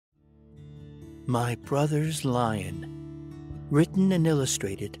My Brother's Lion, written and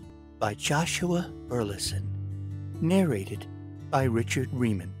illustrated by Joshua Burleson, narrated by Richard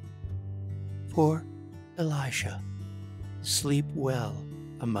Riemann. For Elisha, sleep well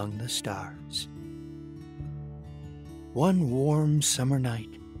among the stars. One warm summer night,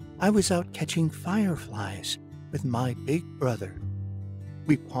 I was out catching fireflies with my big brother.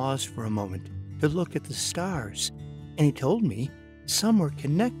 We paused for a moment to look at the stars, and he told me some were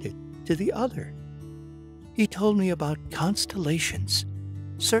connected to the other. He told me about constellations,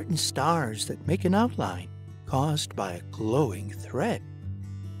 certain stars that make an outline caused by a glowing thread.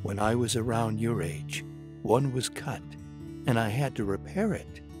 When I was around your age, one was cut, and I had to repair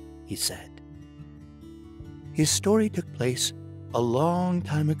it, he said. His story took place a long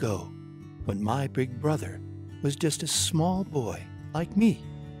time ago, when my big brother was just a small boy like me.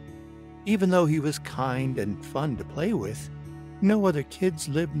 Even though he was kind and fun to play with, no other kids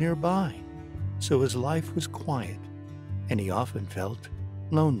lived nearby, so his life was quiet, and he often felt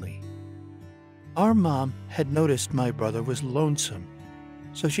lonely. Our mom had noticed my brother was lonesome,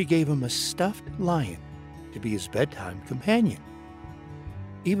 so she gave him a stuffed lion to be his bedtime companion.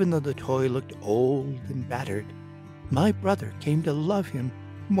 Even though the toy looked old and battered, my brother came to love him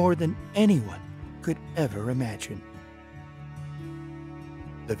more than anyone could ever imagine.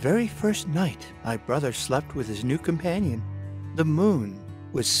 The very first night my brother slept with his new companion, the moon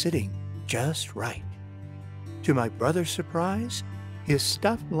was sitting just right. To my brother's surprise, his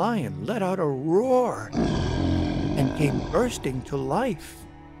stuffed lion let out a roar and came bursting to life.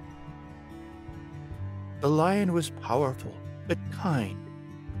 The lion was powerful but kind,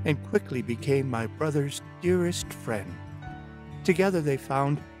 and quickly became my brother's dearest friend. Together they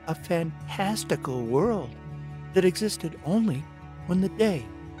found a fantastical world that existed only when the day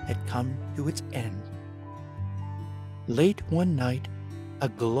had come to its end. Late one night, a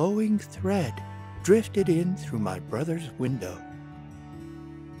glowing thread drifted in through my brother's window.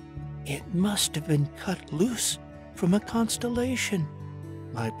 "It must have been cut loose from a constellation,"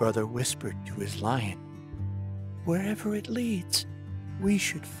 my brother whispered to his lion. "Wherever it leads, we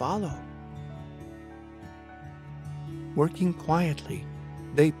should follow." Working quietly,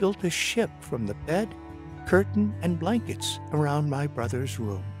 they built a ship from the bed, curtain, and blankets around my brother's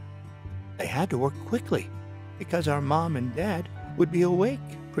room. They had to work quickly because our mom and dad would be awake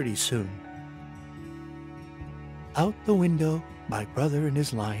pretty soon. Out the window, my brother and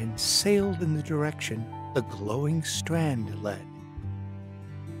his lion sailed in the direction the glowing strand led,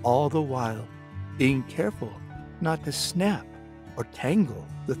 all the while being careful not to snap or tangle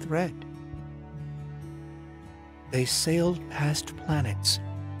the thread. They sailed past planets,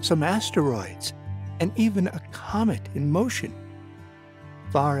 some asteroids, and even a comet in motion.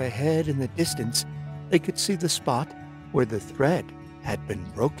 Far ahead in the distance, they could see the spot where the thread had been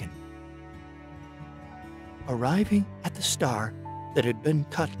broken. Arriving at the star that had been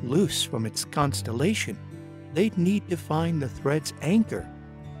cut loose from its constellation, they'd need to find the thread's anchor,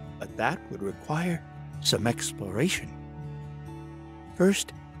 but that would require some exploration.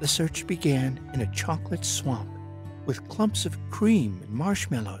 First, the search began in a chocolate swamp with clumps of cream and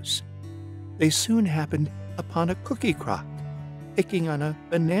marshmallows. They soon happened upon a cookie crock, picking on a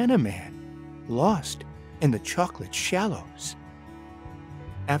banana man, lost in the chocolate shallows.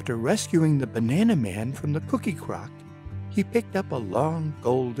 After rescuing the banana man from the cookie crock, he picked up a long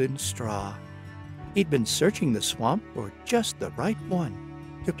golden straw. He'd been searching the swamp for just the right one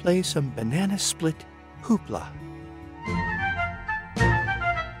to play some banana split hoopla.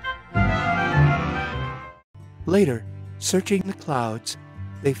 Later, searching the clouds,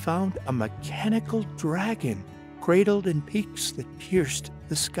 they found a mechanical dragon cradled in peaks that pierced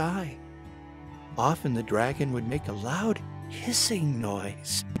the sky. Often the dragon would make a loud hissing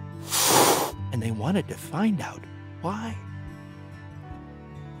noise, and they wanted to find out why.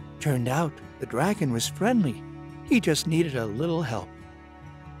 Turned out the dragon was friendly. He just needed a little help.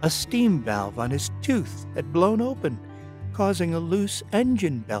 A steam valve on his tooth had blown open, causing a loose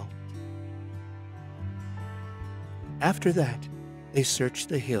engine belt. After that, they searched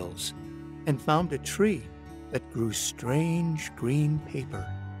the hills and found a tree that grew strange green paper.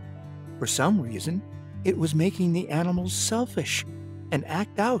 For some reason, it was making the animals selfish and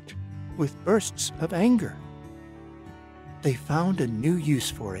act out with bursts of anger. They found a new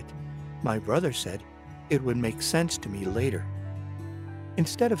use for it. My brother said it would make sense to me later.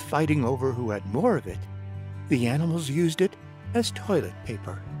 Instead of fighting over who had more of it, the animals used it as toilet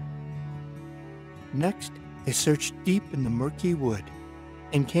paper. Next, they searched deep in the murky wood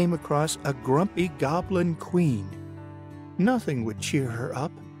and came across a grumpy goblin queen. Nothing would cheer her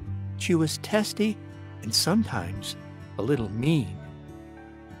up. She was testy and sometimes a little mean.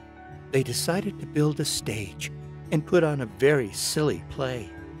 They decided to build a stage and put on a very silly play.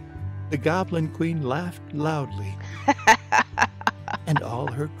 The Goblin Queen laughed loudly, and all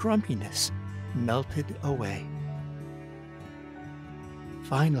her grumpiness melted away.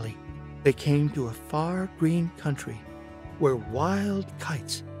 Finally, they came to a far green country where wild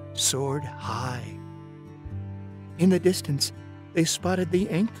kites soared high. In the distance, they spotted the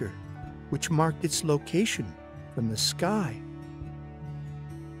anchor, which marked its location from the sky.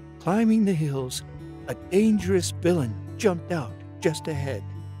 Climbing the hills, a dangerous villain jumped out just ahead.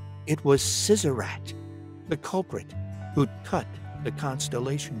 It was Scissorrat, the culprit who'd cut the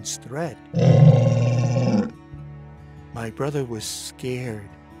constellation's thread. My brother was scared,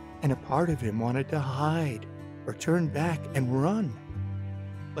 and a part of him wanted to hide or turn back and run.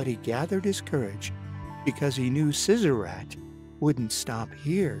 But he gathered his courage because he knew Scissorrat wouldn't stop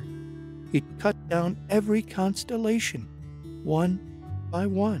here. He'd cut down every constellation, one by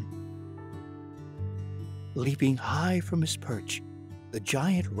one. Leaping high from his perch, the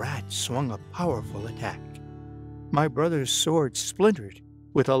giant rat swung a powerful attack. My brother's sword splintered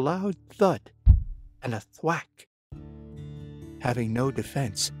with a loud thud and a thwack. Having no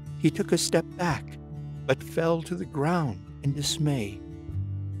defense, he took a step back, but fell to the ground in dismay.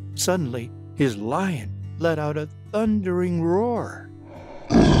 Suddenly, his lion let out a thundering roar,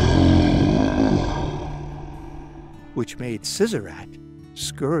 which made Scissorrat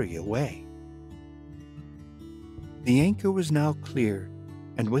scurry away. The anchor was now clear,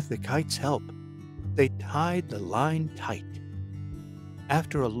 and with the kite's help, they tied the line tight.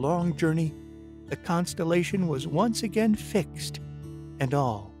 After a long journey, the constellation was once again fixed, and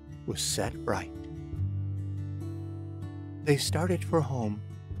all was set right. They started for home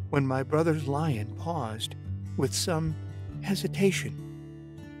when my brother's lion paused with some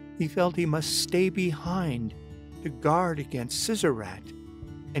hesitation. He felt he must stay behind to guard against Scissorrat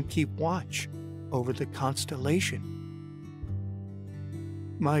and keep watch over the constellation.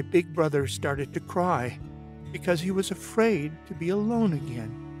 My big brother started to cry because he was afraid to be alone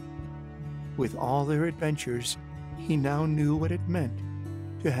again. With all their adventures, he now knew what it meant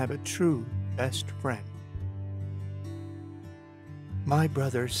to have a true best friend. My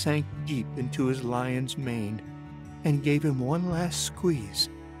brother sank deep into his lion's mane and gave him one last squeeze,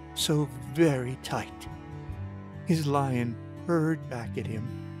 so very tight. His lion purred back at him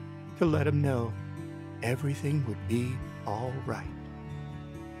to let him know everything would be all right.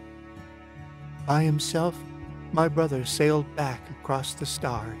 By himself, my brother sailed back across the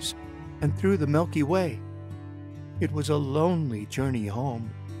stars and through the Milky Way. It was a lonely journey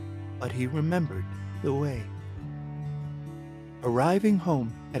home, but he remembered the way. Arriving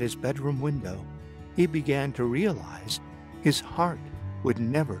home at his bedroom window, he began to realize his heart would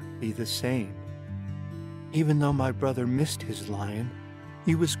never be the same. Even though my brother missed his lion,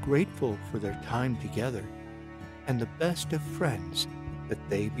 he was grateful for their time together and the best of friends that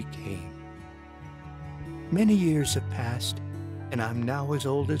they became. Many years have passed, and I'm now as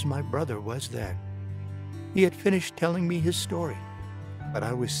old as my brother was then. He had finished telling me his story, but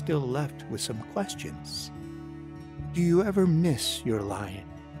I was still left with some questions. Do you ever miss your lion?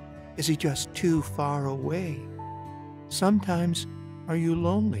 Is he just too far away? Sometimes, are you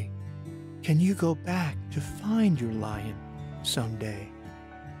lonely? Can you go back to find your lion someday?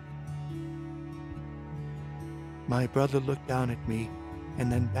 My brother looked down at me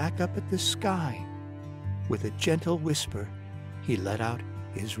and then back up at the sky. With a gentle whisper, he let out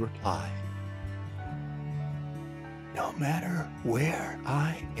his reply. No matter where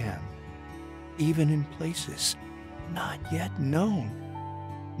I am, even in places not yet known,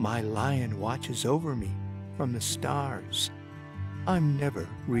 my lion watches over me from the stars. I'm never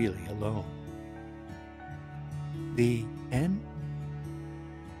really alone. The end.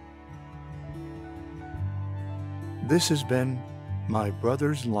 This has been My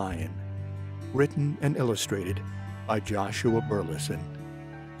Brother's Lion, written and illustrated by Joshua Burleson,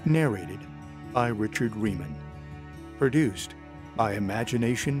 narrated by Richard Riemann, produced by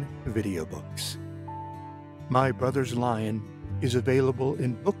Imagination Video Books. My Brother's Lion is available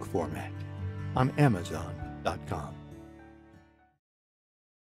in book format on Amazon.com.